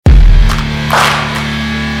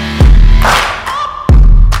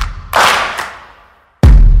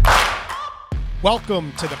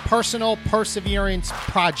Welcome to the Personal Perseverance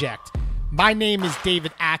Project. My name is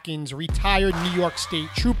David Atkins, retired New York State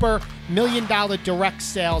Trooper, $1 million direct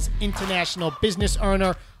sales international business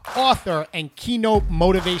earner, author, and keynote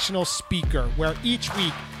motivational speaker, where each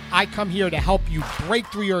week I come here to help you break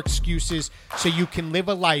through your excuses so you can live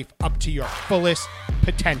a life up to your fullest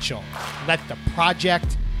potential. Let the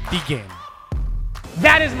project begin.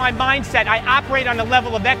 That is my mindset. I operate on a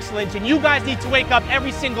level of excellence, and you guys need to wake up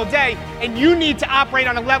every single day, and you need to operate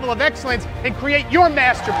on a level of excellence and create your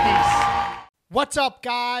masterpiece. What's up,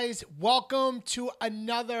 guys? Welcome to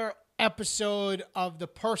another episode of the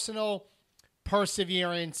Personal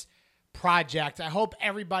Perseverance Project. I hope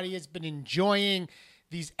everybody has been enjoying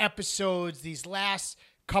these episodes these last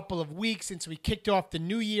couple of weeks since we kicked off the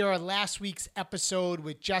new year. Last week's episode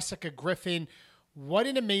with Jessica Griffin. What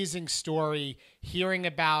an amazing story, hearing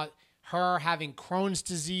about her having Crohn's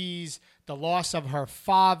disease, the loss of her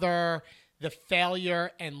father, the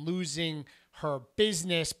failure and losing her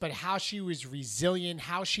business, but how she was resilient,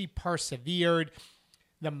 how she persevered,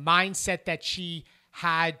 the mindset that she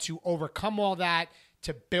had to overcome all that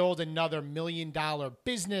to build another $1 million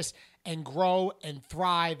business and grow and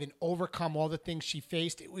thrive and overcome all the things she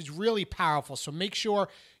faced. It was really powerful. So make sure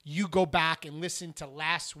you go back and listen to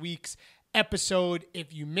last week's episode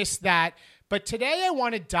if you missed that. But today I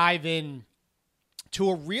want to dive in to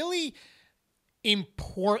a really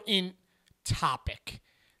important topic,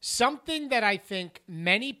 something that I think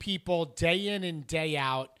many people day in and day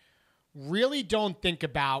out really don't think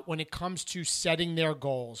about when it comes to setting their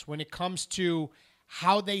goals, when it comes to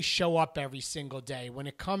how they show up every single day, when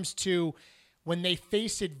it comes to when they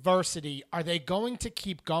face adversity, are they going to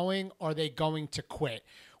keep going or are they going to quit?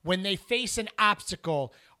 When they face an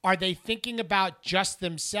obstacle, are they thinking about just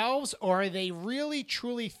themselves, or are they really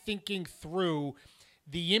truly thinking through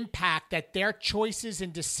the impact that their choices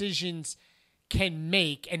and decisions can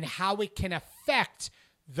make and how it can affect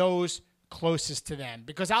those closest to them?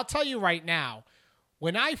 Because I'll tell you right now,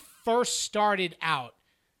 when I first started out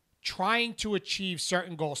trying to achieve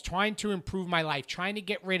certain goals, trying to improve my life, trying to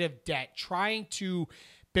get rid of debt, trying to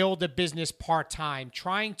build a business part-time,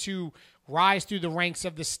 trying to rise through the ranks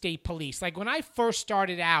of the state police. Like when I first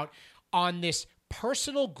started out on this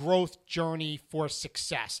personal growth journey for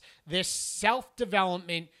success, this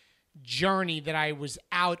self-development journey that I was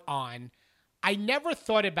out on, I never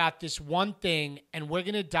thought about this one thing, and we're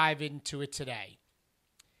going to dive into it today.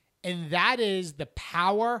 And that is the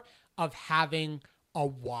power of having a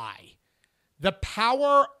why. The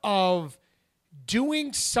power of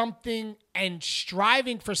doing something and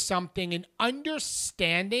striving for something and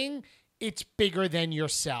understanding it's bigger than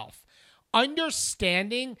yourself.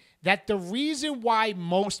 Understanding that the reason why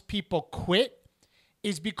most people quit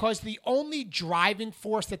is because the only driving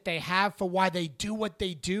force that they have for why they do what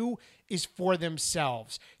they do is for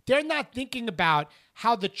themselves. They're not thinking about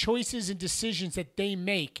how the choices and decisions that they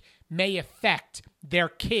make may affect their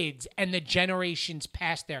kids and the generations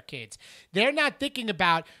past their kids. They're not thinking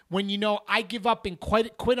about when, I give up and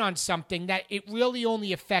quit on something that it really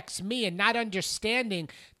only affects me, and not understanding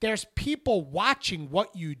there's people watching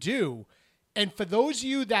what you do. And for those of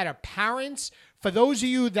you that are parents, for those of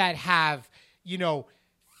you that have,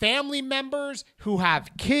 family members who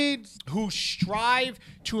have kids who strive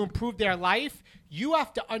to improve their life, you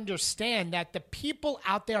have to understand that the people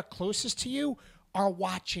out there closest to you are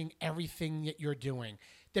watching everything that you're doing.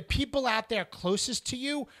 The people out there closest to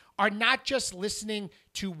you are not just listening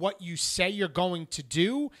to what you say you're going to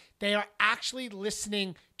do. They are actually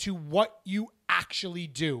listening to what you actually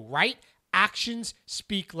do, right? Actions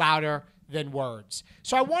speak louder than words.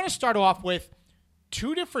 So I want to start off with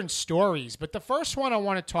two different stories, but the first one I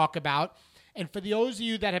want to talk about, and for those of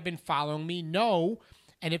you that have been following me know,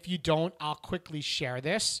 and if you don't, I'll quickly share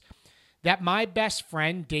this, that my best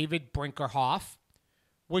friend, David Brinkerhoff,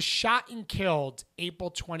 was shot and killed April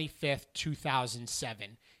 25th,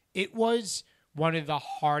 2007. It was one of the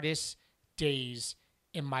hardest days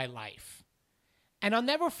in my life. And I'll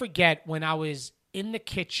never forget when I was in the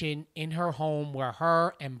kitchen in her home where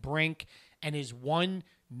her and Brink and his one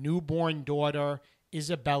newborn daughter,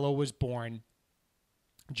 Isabella, was born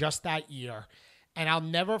just that year. And I'll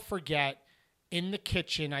never forget, in the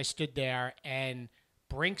kitchen, I stood there, and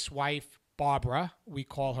Brink's wife, Barbara, we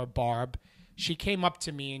call her Barb, she came up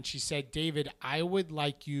to me and she said, "David, I would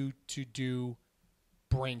like you to do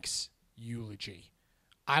Brink's eulogy.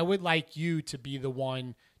 I would like you to be the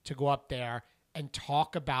one to go up there and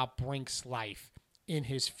talk about Brink's life in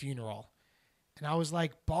his funeral." And I was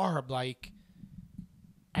like, Barb, I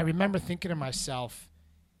remember thinking to myself,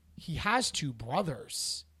 he has two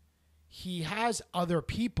brothers. he has other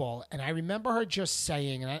people. And I remember her just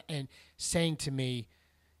saying and saying to me,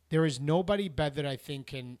 there is nobody better that I think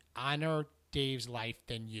can honor Dave's life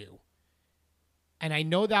than you. And I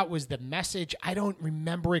know that was the message. I don't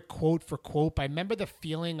remember it quote for quote, but I remember the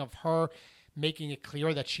feeling of her making it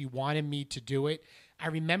clear that she wanted me to do it. I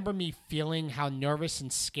remember me feeling how nervous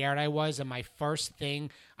and scared I was. And my first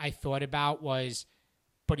thing I thought about was,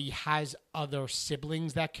 but he has other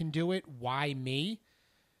siblings that can do it. Why me?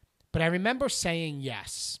 But I remember saying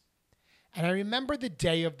yes. And I remember the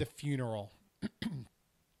day of the funeral.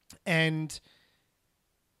 And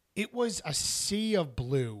it was a sea of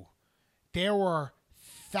blue. There were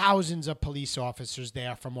thousands of police officers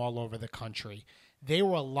there from all over the country. They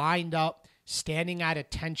were lined up, standing at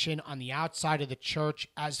attention on the outside of the church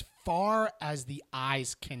as far as the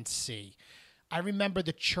eyes can see. I remember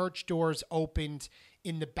the church doors opened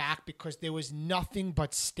in the back because there was nothing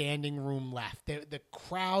but standing room left. The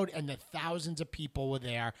crowd and the thousands of people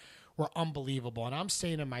were unbelievable. And I'm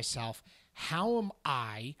saying to myself, how am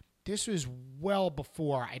I? This was well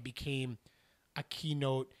before I became a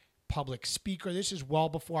keynote public speaker. This is well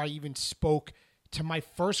before I even spoke to my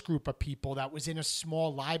first group of people that was in a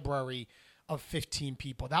small library of 15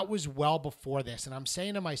 people. That was well before this. And I'm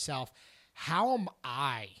saying to myself, how am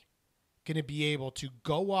I going to be able to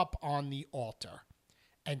go up on the altar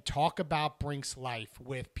and talk about Brink's life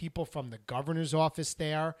with people from the governor's office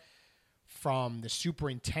there, from the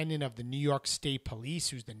superintendent of the New York State Police,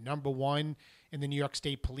 who's the number one in the New York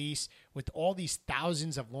State Police, with all these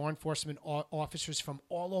thousands of law enforcement officers from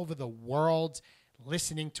all over the world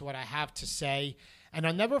listening to what I have to say. And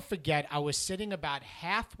I'll never forget, I was sitting about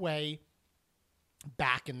halfway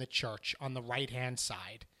back in the church on the right-hand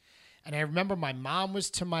side. And I remember my mom was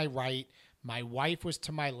to my right, my wife was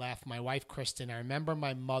to my left, my wife, Kristen. I remember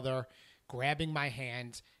my mother grabbing my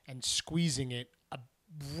hand and squeezing it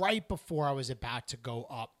right before I was about to go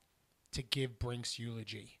up to give Brink's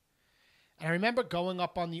eulogy. And I remember going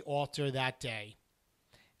up on the altar that day,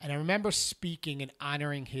 and I remember speaking and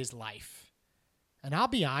honoring his life. And I'll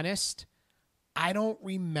be honest, I don't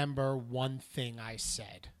remember one thing I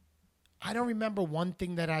said. I don't remember one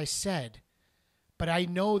thing that I said, but I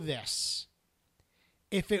know this.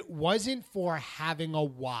 If it wasn't for having a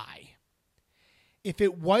why, if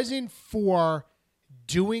it wasn't for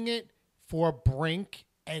doing it for Brink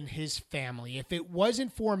and his family, if it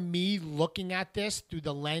wasn't for me looking at this through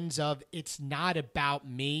the lens of it's not about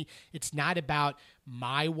me, it's not about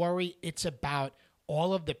my worry, it's about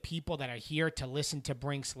all of the people that are here to listen to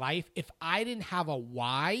Brink's life, if I didn't have a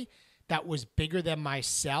why that was bigger than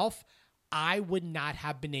myself, I would not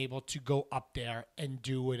have been able to go up there and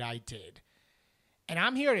do what I did. And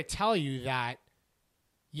I'm here to tell you that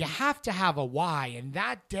you have to have a why. And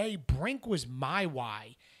that day, Brink was my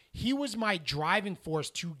why. He was my driving force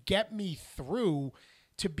to get me through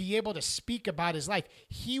to be able to speak about his life.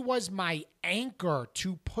 He was my anchor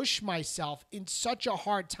to push myself in such a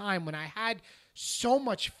hard time when I had so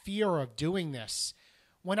much fear of doing this.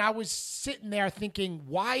 When I was sitting there thinking,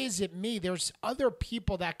 why is it me? There's other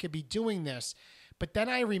people that could be doing this. But then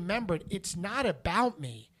I remembered it's not about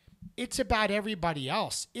me. It's about everybody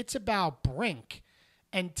else. It's about Brink.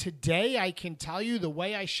 And today I can tell you the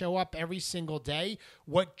way I show up every single day,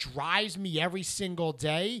 what drives me every single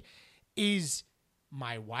day is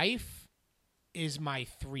my wife, is my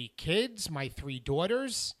 3 kids, my 3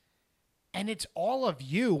 daughters, and it's all of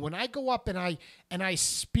you. When I go up and I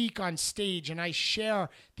speak on stage and I share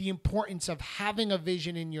the importance of having a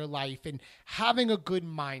vision in your life and having a good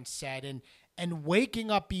mindset and waking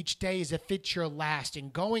up each day as if it's your last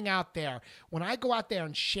and going out there, when I go out there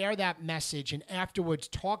and share that message and afterwards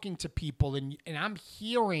talking to people and I'm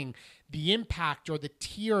hearing the impact or the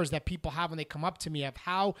tears that people have when they come up to me of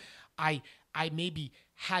how I maybe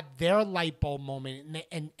had their light bulb moment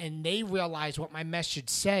and they realized what my message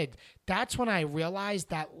said, that's when I realized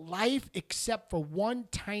that life, except for one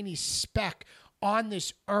tiny speck on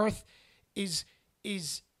this earth, is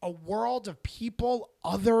a world of people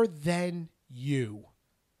other than you.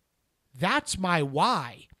 That's my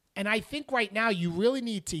why. And I think right now you really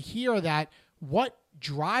need to hear that. What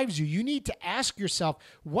drives you? You need to ask yourself,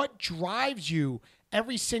 what drives you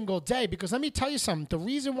every single day? Because let me tell you something. The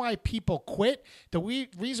reason why people quit, the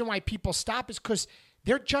reason why people stop is because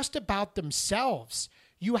they're just about themselves.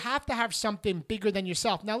 You have to have something bigger than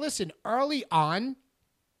yourself. Now listen, early on,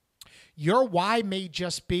 your why may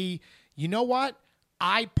just be, you know what?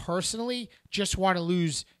 I personally just want to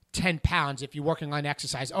lose 10 pounds if you're working on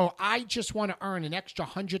exercise. Oh, I just want to earn an extra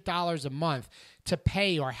 $100 a month to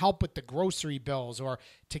pay or help with the grocery bills or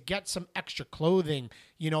to get some extra clothing,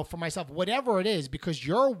 for myself, whatever it is, because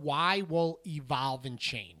your why will evolve and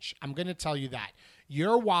change. I'm going to tell you that.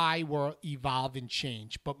 Your why will evolve and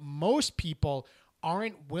change, but most people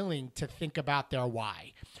aren't willing to think about their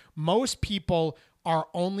why. Most people are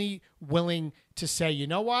only willing to say, you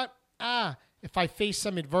know what? If I face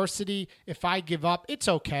some adversity, if I give up, it's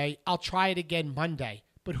okay. I'll try it again Monday.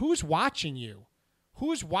 But who's watching you?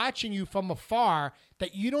 Who's watching you from afar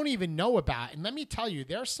that you don't even know about? And let me tell you,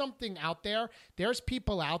 there's something out there. There's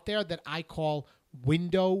people out there that I call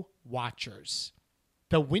window watchers.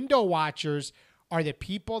 The window watchers are the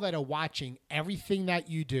people that are watching everything that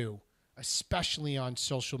you do, especially on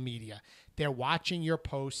social media. They're watching your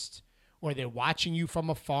posts or they're watching you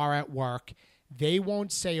from afar at work. They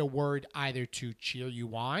won't say a word either to cheer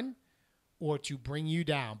you on or to bring you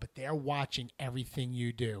down, but they're watching everything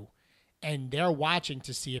you do. And they're watching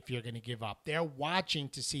to see if you're going to give up. They're watching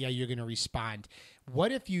to see how you're going to respond.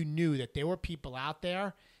 What if you knew that there were people out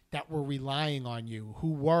there that were relying on you,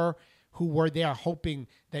 who were there hoping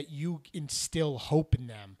that you instill hope in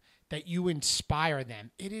them, that you inspire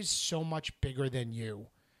them? It is so much bigger than you.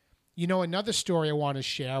 Another story I want to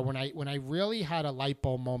share, when I really had a light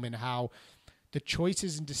bulb moment, how the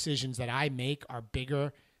choices and decisions that I make are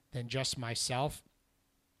bigger than just myself.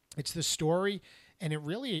 It's the story, and it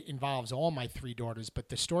really involves all my three daughters, but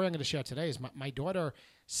the story I'm going to share today is my daughter,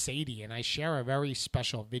 Sadie, and I share a very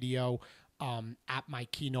special video at my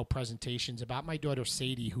keynote presentations about my daughter,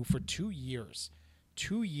 Sadie, who for 2 years,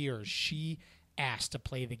 she asked to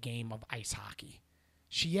play the game of ice hockey.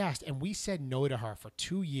 She asked, and we said no to her for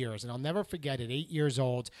 2 years. And I'll never forget, at 8 years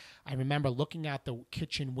old, I remember looking out the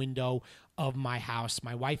kitchen window of my house.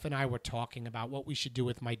 My wife and I were talking about what we should do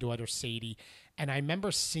with my daughter, Sadie. And I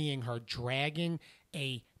remember seeing her dragging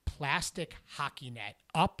a plastic hockey net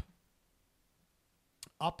up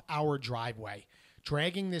our driveway,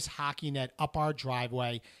 dragging this hockey net up our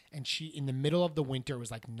driveway. And she, in the middle of the winter, it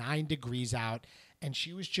was like 9 degrees out, and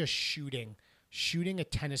she was just shooting a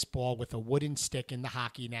tennis ball with a wooden stick in the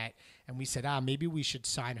hockey net. And we said, maybe we should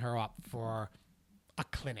sign her up for a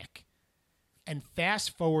clinic. And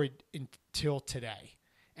fast forward until today.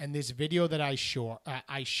 And this video that I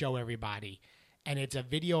show everybody. And it's a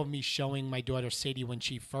video of me showing my daughter Sadie when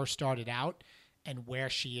she first started out and where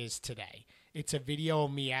she is today. It's a video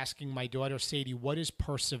of me asking my daughter Sadie, what is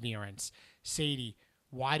perseverance? Sadie,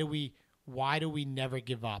 why do we never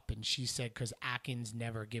give up? And she said, because Atkins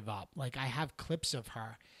never give up. Like, I have clips of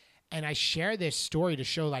her. And I share this story to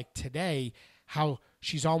show, like, today, how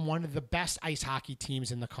she's on one of the best ice hockey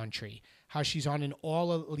teams in the country, how she's on an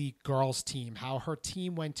all-elite girls team, how her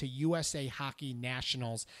team went to USA Hockey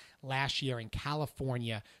Nationals last year in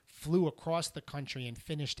California, flew across the country and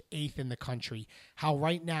finished 8th in the country, how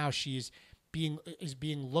right now she is being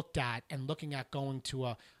looked at and looking at going to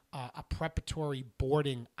a preparatory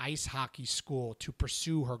boarding ice hockey school to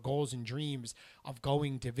pursue her goals and dreams of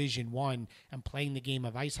going Division I and playing the game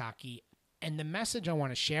of ice hockey. And the message I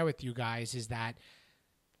want to share with you guys is that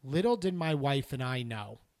little did my wife and I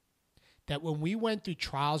know that when we went through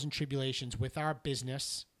trials and tribulations with our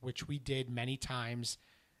business, which we did many times,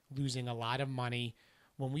 losing a lot of money,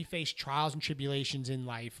 when we faced trials and tribulations in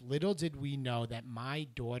life, little did we know that my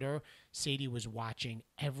daughter, Sadie, was watching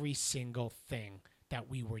every single thing that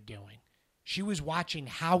we were doing. She was watching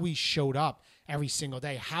how we showed up every single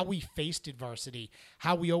day, how we faced adversity,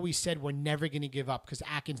 how we always said we're never going to give up because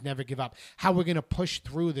Atkins never give up, how we're going to push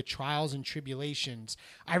through the trials and tribulations.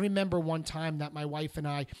 I remember one time that my wife and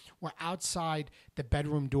I were outside the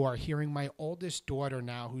bedroom door hearing my oldest daughter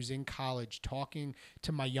now, who's in college, talking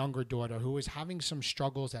to my younger daughter who was having some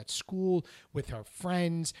struggles at school with her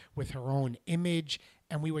friends, with her own image.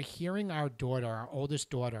 And we were hearing our daughter, our oldest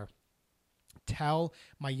daughter, tell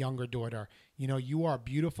my younger daughter, you are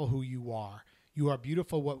beautiful who you are. You are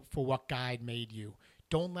beautiful for what God made you.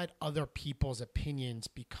 Don't let other people's opinions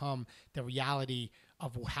become the reality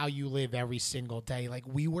of how you live every single day. Like,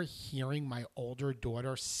 we were hearing my older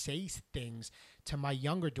daughter say things to my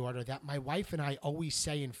younger daughter that my wife and I always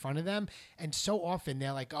say in front of them. And so often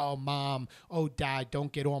they're like, oh, mom, oh, dad,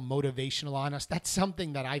 don't get all motivational on us. That's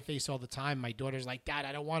something that I face all the time. My daughter's like, dad,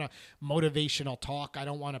 I don't want a motivational talk. I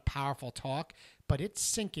don't want a powerful talk. But it's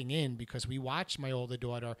sinking in because we watched my older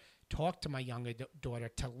daughter talk to my younger daughter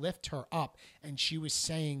to lift her up. And she was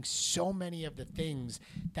saying so many of the things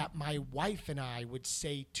that my wife and I would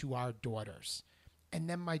say to our daughters. And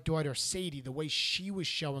then my daughter, Sadie, the way she was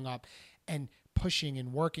showing up and pushing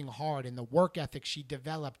and working hard, and the work ethic she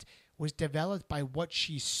developed was developed by what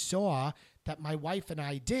she saw that my wife and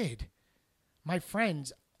I did. My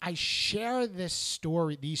friends, I share these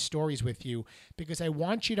stories with you because I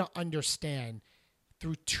want you to understand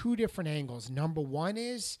through two different angles. Number one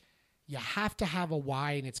is you have to have a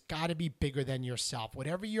why, and it's got to be bigger than yourself.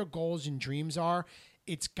 Whatever your goals and dreams are,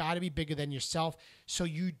 it's got to be bigger than yourself, so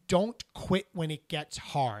you don't quit when it gets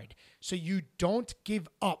hard. So you don't give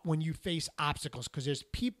up when you face obstacles, because there's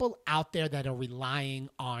people out there that are relying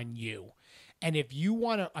on you. And if you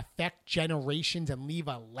want to affect generations and leave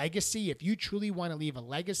a legacy, if you truly want to leave a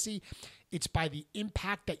legacy, it's by the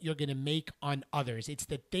impact that you're going to make on others. It's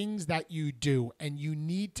the things that you do, and you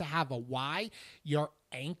need to have a why, your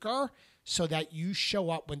anchor, so that you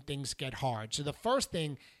show up when things get hard. So the first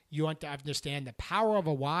thing you want to understand, the power of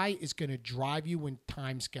a why is going to drive you when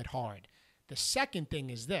times get hard. The second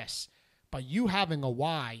thing is this: by you having a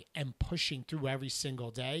why and pushing through every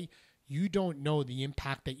single day, you don't know the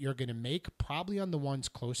impact that you're going to make, probably on the ones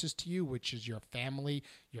closest to you, which is your family,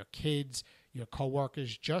 your kids, your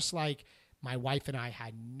coworkers. Just like my wife and I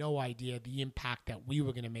had no idea the impact that we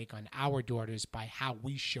were going to make on our daughters by how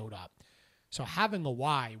we showed up. So having a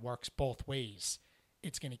why works both ways.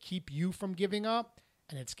 It's going to keep you from giving up,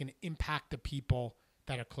 and it's going to impact the people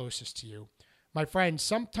that are closest to you. My friends,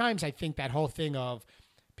 sometimes I think that whole thing of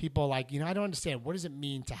people like, I don't understand, what does it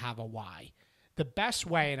mean to have a why? The best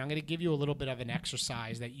way, and I'm going to give you a little bit of an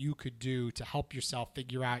exercise that you could do to help yourself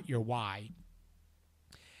figure out your why.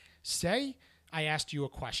 Say I asked you a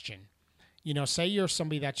question. Say you're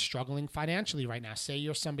somebody that's struggling financially right now. Say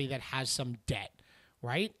you're somebody that has some debt,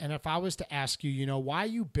 right? And if I was to ask you, why are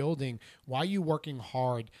you building, why are you working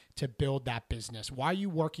hard to build that business? Why are you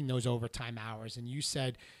working those overtime hours? And you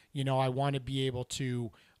said, I want to be able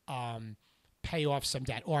to pay off some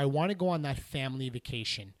debt, or I want to go on that family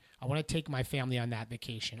vacation. I want to take my family on that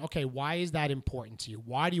vacation. Okay, why is that important to you?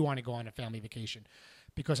 Why do you want to go on a family vacation?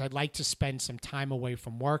 Because I'd like to spend some time away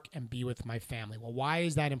from work and be with my family. Well, why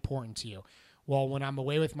is that important to you? Well, when I'm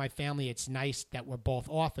away with my family, it's nice that we're both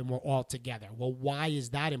off and we're all together. Well, why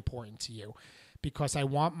is that important to you? Because I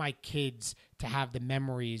want my kids to have the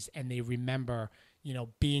memories and they remember,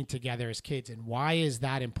 being together as kids. And why is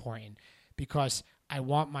that important? Because I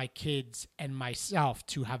want my kids and myself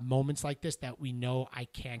to have moments like this that we know I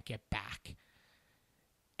can't get back.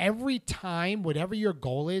 Every time, whatever your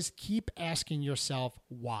goal is, keep asking yourself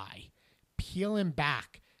why. Peeling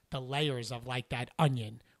back the layers of like that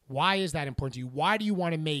onion. Why is that important to you? Why do you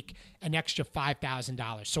want to make an extra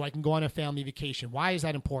 $5,000 so I can go on a family vacation? Why is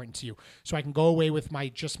that important to you? So I can go away with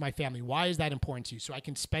just my family. Why is that important to you? So I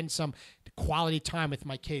can spend some quality time with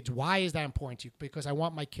my kids. Why is that important to you? Because I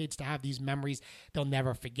want my kids to have these memories they'll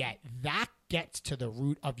never forget. That gets to the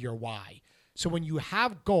root of your why. So when you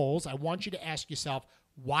have goals, I want you to ask yourself,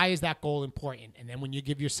 why is that goal important? And then when you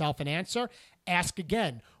give yourself an answer, ask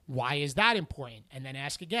again, why is that important? And then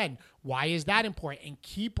ask again, why is that important? And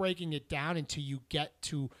keep breaking it down until you get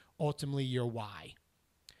to ultimately your why.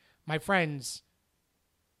 My friends,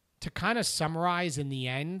 to kind of summarize in the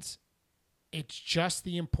end, it's just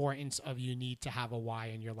the importance of you need to have a why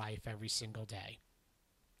in your life every single day.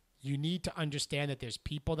 You need to understand that there's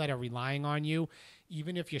people that are relying on you.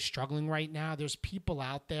 Even if you're struggling right now, there's people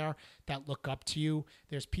out there that look up to you.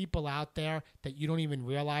 There's people out there that you don't even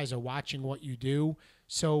realize are watching what you do.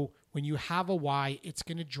 So when you have a why, it's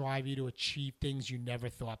going to drive you to achieve things you never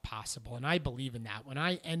thought possible. And I believe in that. When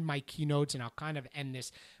I end my keynotes, and I'll kind of end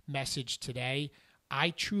this message today,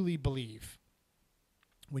 I truly believe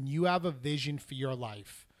when you have a vision for your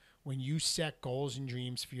life, when you set goals and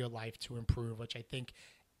dreams for your life to improve, which I think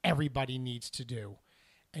everybody needs to do,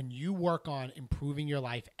 and you work on improving your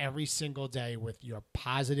life every single day with your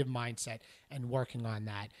positive mindset and working on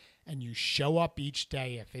that, and you show up each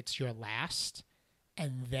day if it's your last,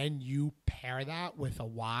 and then you pair that with a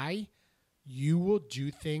why, you will do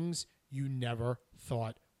things you never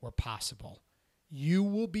thought were possible. You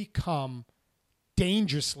will become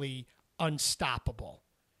dangerously unstoppable.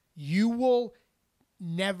 You will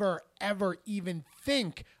never, ever even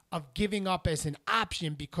think of giving up as an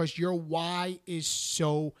option because your why is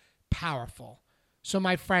so powerful. So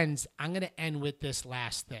my friends, I'm going to end with this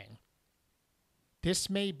last thing. This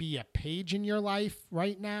may be a page in your life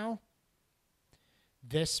right now.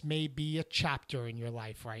 This may be a chapter in your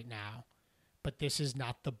life right now, but this is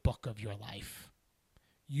not the book of your life.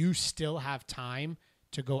 You still have time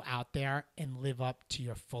to go out there and live up to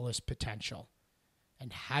your fullest potential.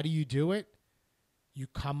 And how do you do it? You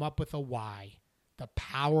come up with a why. The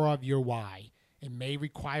power of your why. It may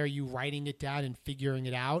require you writing it down and figuring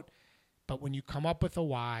it out, but when you come up with a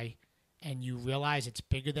why and you realize it's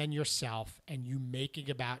bigger than yourself and you make it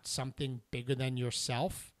about something bigger than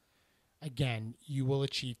yourself, again, you will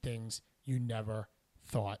achieve things you never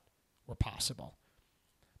thought were possible.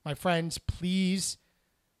 My friends, please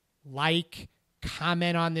like,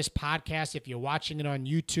 comment on this podcast. If you're watching it on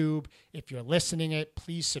YouTube, if you're listening it,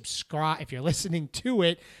 please subscribe. If you're listening to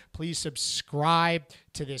it, please subscribe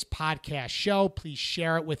to this podcast show. Please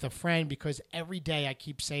share it with a friend, because every day I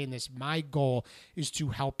keep saying this, my goal is to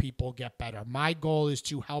help people get better. My goal is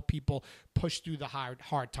to help people push through the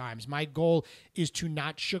hard times. My goal is to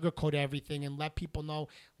not sugarcoat everything and let people know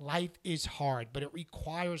life is hard, but it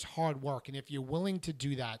requires hard work. And if you're willing to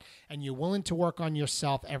do that, and you're willing to work on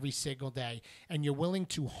yourself every single day, and you're willing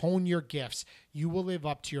to hone your gifts, you will live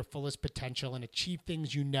up to your fullest potential and achieve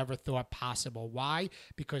things you never thought possible. Why?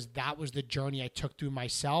 Because that was the journey I took through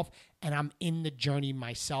myself, and I'm in the journey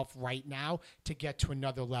myself right now to get to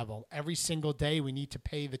another level. Every single day we need to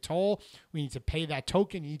pay the toll. We need to pay that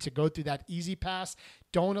token. You need to go through that easy pass.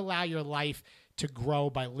 Don't allow your life to grow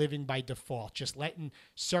by living by default, just letting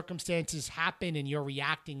circumstances happen and you're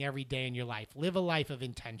reacting every day in your life. Live a life of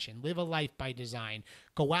intention. Live a life by design.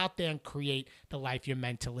 Go out there and create the life you're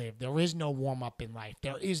meant to live. There is no warm-up in life.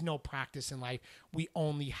 There is no practice in life. We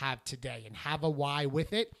only have today. And have a why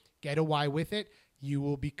with it. Get a why with it. You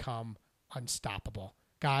will become unstoppable.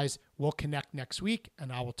 Guys, we'll connect next week,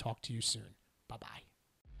 and I will talk to you soon. Bye-bye.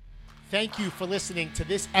 Thank you for listening to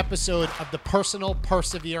this episode of the Personal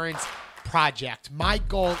Perseverance Project. My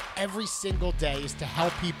goal every single day is to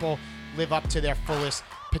help people live up to their fullest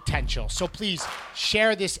potential. So please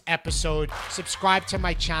share this episode, subscribe to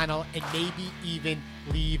my channel, and maybe even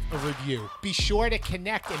leave a review. Be sure to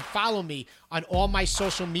connect and follow me on all my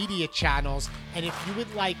social media channels. And if you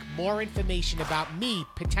would like more information about me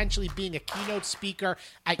potentially being a keynote speaker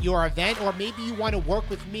at your event, or maybe you want to work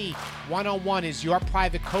with me one-on-one as your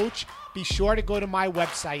private coach, be sure to go to my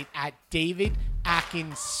website at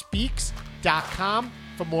davidatkinsspeaks.com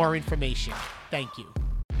for more information. Thank you.